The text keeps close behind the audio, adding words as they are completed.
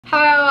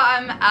Hello,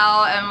 I'm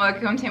Elle and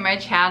welcome to my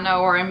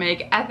channel where I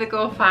make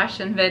ethical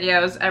fashion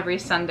videos every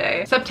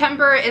Sunday.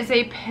 September is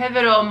a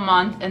pivotal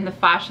month in the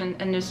fashion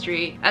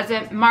industry as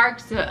it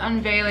marks the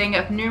unveiling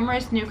of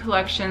numerous new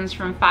collections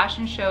from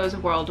fashion shows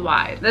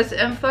worldwide. This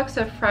influx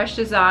of fresh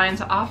designs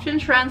often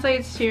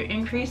translates to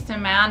increased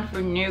demand for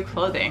new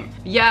clothing.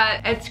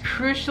 Yet, it's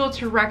crucial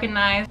to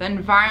recognize the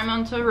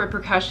environmental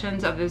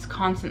repercussions of this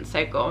constant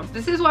cycle.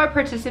 This is why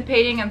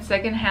participating in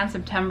secondhand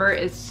September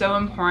is so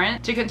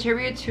important to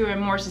contribute to a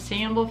more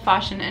sustainable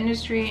fashion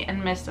industry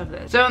in midst of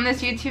this. So in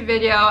this YouTube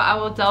video, I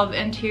will delve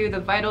into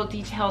the vital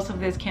details of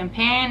this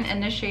campaign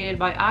initiated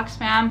by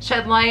Oxfam,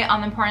 shed light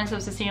on the importance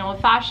of sustainable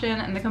fashion,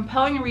 and the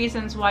compelling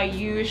reasons why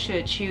you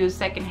should choose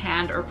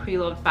secondhand or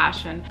pre-loved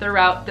fashion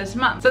throughout this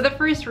month. So the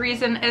first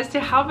reason is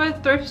to have a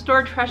thrift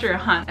store treasure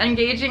hunt.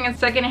 Engaging in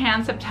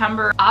secondhand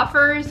September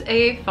offers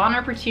a fun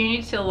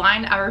opportunity to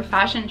align our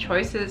fashion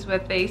choices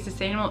with a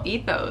sustainable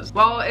ethos.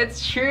 While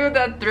it's true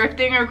that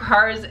thrifting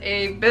requires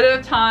a bit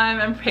of time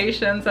and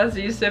patience as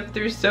you sift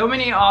through so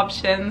many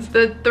options,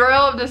 the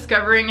thrill of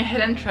discovering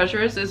hidden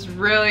treasures is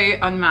really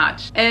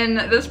unmatched. In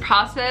this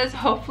process,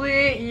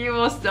 hopefully you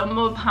will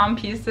stumble upon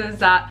pieces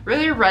that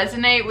really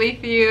resonate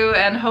with you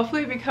and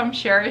hopefully become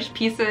cherished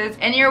pieces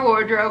in your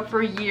wardrobe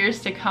for years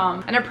to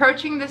come. And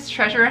approaching this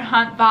treasure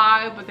hunt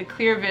vibe with a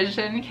clear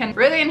vision can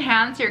really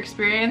enhance your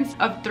experience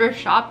of thrift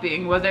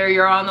shopping, whether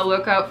you're on the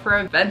lookout for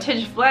a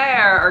vintage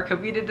flair or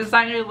could be the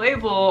designer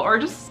label or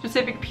just a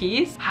specific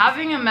piece.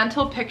 Having a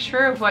mental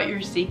picture of what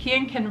you're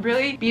seeking can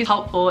really be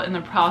helpful in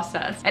the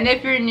process. And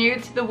if you're new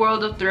to the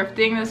world of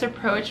thrifting, this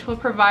approach will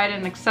provide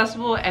an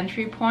accessible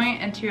entry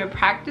point into a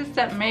practice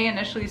that may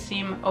initially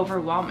seem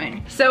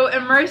overwhelming. So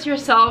immerse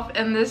yourself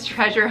in this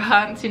treasure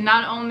hunt to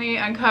not only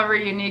uncover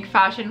unique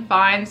fashion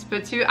finds,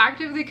 but to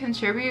actively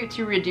contribute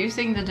to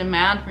reducing the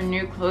demand for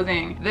new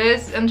clothing.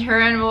 This in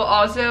turn will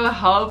also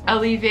help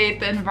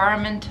alleviate the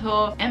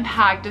environmental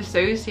impact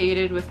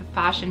associated with the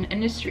fashion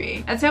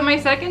industry. And so my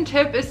second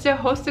tip is to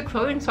host a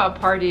clothing swap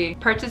party.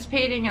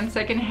 Participating in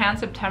secondhand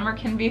September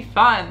can be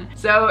fun,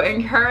 so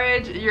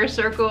encourage your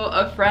circle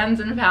of friends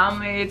and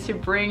family to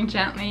bring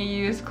gently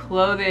used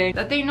clothing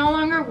that they no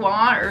longer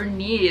want or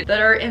need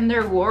that are in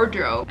their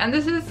wardrobe. And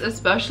this is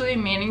especially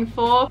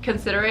meaningful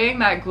considering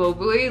that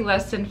globally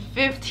less than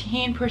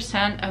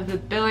 15% of the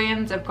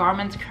billions of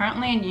garments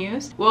currently in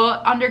use will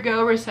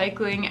undergo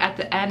recycling at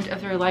the end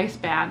of their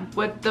lifespan,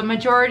 with the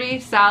majority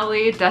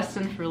sadly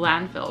destined for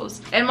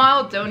landfills. And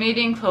while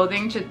donating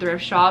clothing to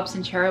thrift shops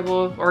and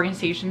charitable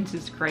organizations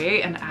is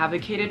great and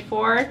advocated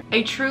for,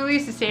 a truly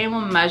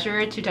sustainable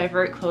measure to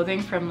divert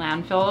clothing from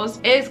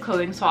landfills is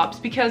clothing swaps,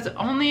 because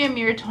only a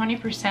mere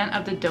 20%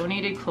 of the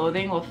donated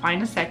clothing will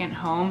find a second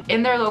home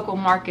in their local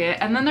market,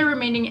 and then the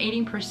remaining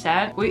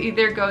 80% will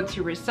either go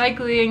to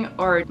recycling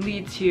or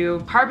lead to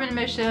carbon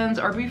emissions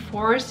or be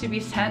forced to be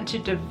sent to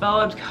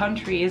developed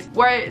countries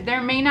where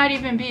there may not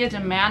even be a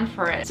demand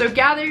for it. So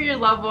gather your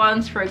loved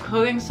ones for a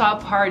clothing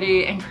swap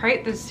party and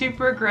create this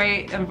super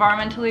great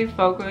environmentally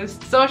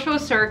focused social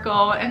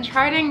circle and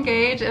try to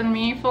engage in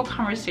meaningful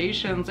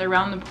conversations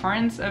around the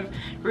importance of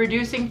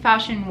reducing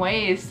fashion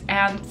waste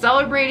and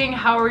celebrating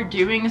how we're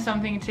doing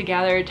something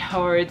together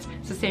towards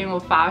sustainable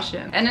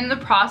fashion. And in the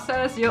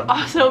process, you'll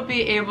also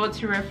be able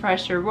to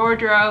refresh your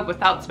wardrobe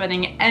without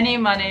spending any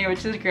money,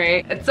 which is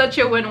great. It's such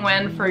a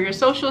win-win for your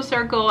social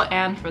circle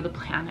and for the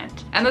planet.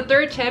 And the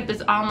third tip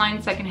is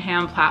online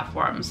secondhand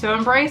platforms. So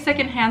embrace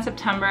secondhand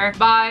September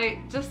by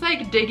just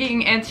like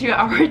digging into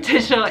our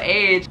digital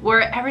age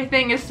where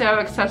everything is so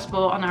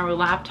accessible on our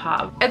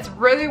laptop. It's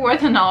really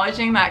worth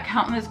acknowledging that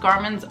countless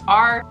garments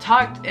are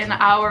tucked in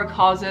our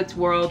closets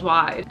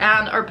worldwide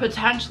and are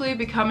potentially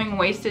becoming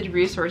wasted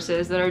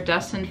resources that are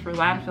destined for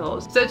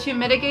landfills. So to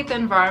mitigate the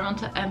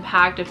environmental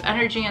impact of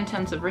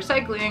energy-intensive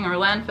recycling or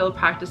landfill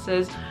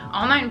practices,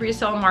 online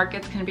resale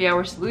markets can be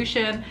our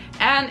solution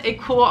and a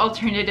cool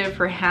alternative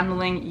for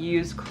handling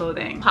used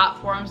clothing.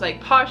 Platforms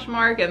like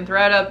Poshmark and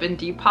ThredUp and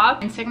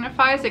Depop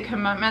signifies a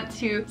commitment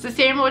to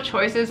sustainable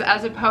choices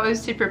as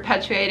opposed to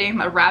perpetuating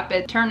the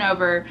rapid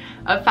turnover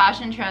of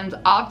fashion trends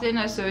often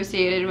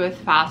associated with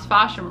fast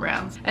fashion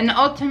brands. And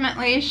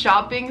ultimately,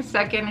 shopping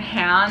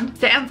secondhand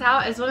stands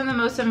out as one of the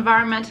most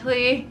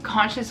environmentally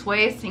conscious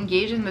ways to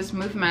engage in this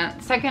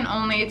movement, second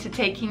only to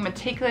taking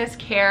meticulous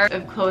care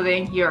of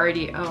clothing you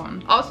already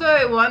own. Also,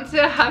 I want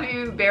to have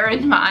you bear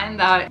in mind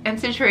that in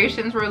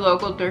situations where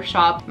local thrift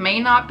shops may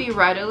not be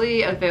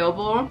readily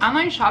available,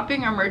 online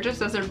shopping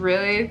emerges as a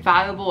really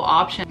valuable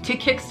option to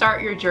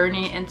kickstart your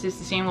journey into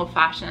sustainable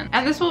fashion.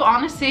 And this will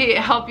honestly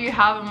help you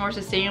have a more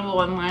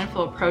sustainable and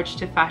mindful approach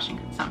to fashion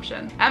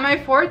consumption. And my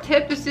fourth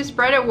tip is to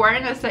spread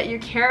awareness that you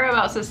care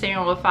about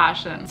sustainable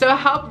fashion. So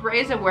help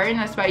raise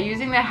awareness by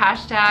using the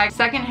hashtag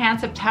secondhand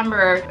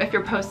September if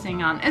you're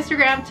posting on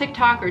Instagram,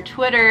 TikTok, or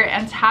Twitter,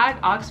 and tag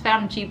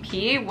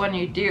OxfamGP when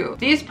you do you.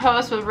 These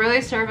posts will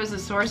really serve as a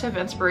source of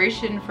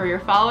inspiration for your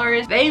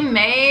followers. They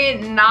may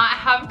not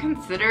have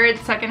considered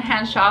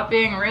secondhand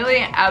shopping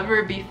really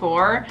ever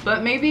before,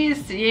 but maybe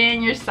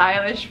seeing your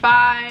stylish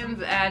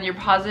finds and your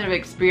positive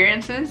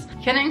experiences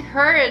can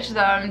encourage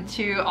them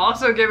to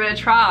also give it a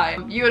try.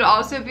 You would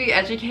also be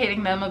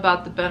educating them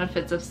about the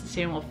benefits of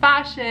sustainable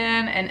fashion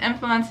and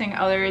influencing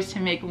others to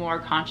make more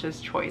conscious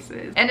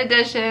choices. In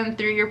addition,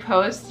 through your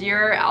posts,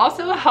 you're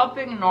also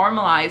helping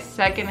normalize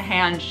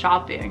secondhand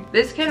shopping.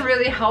 This can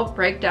really help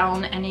break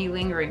down any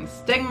lingering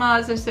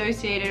stigmas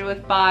associated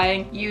with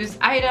buying used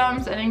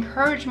items and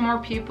encourage more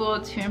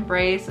people to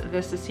embrace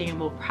this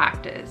sustainable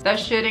practice. That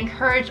should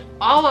encourage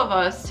all of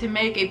us to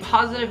make a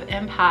positive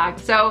impact.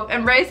 So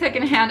embrace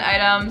secondhand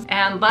items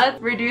and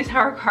let's reduce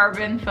our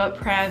carbon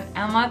footprint,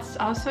 and let's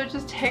also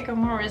just take a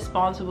more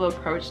responsible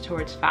approach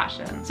towards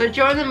fashion. So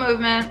join the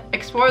movement,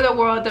 explore the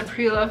world of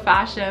pre-loved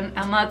fashion,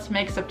 and let's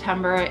make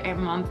September a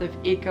month of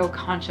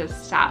eco-conscious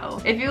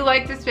style. If you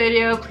like this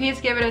video, please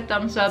give it a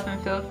thumbs up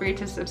and feel free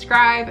to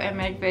subscribe and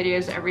make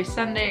videos every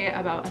Sunday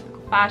about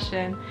ethical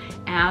fashion,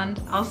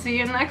 and I'll see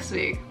you next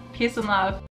week. Peace and love.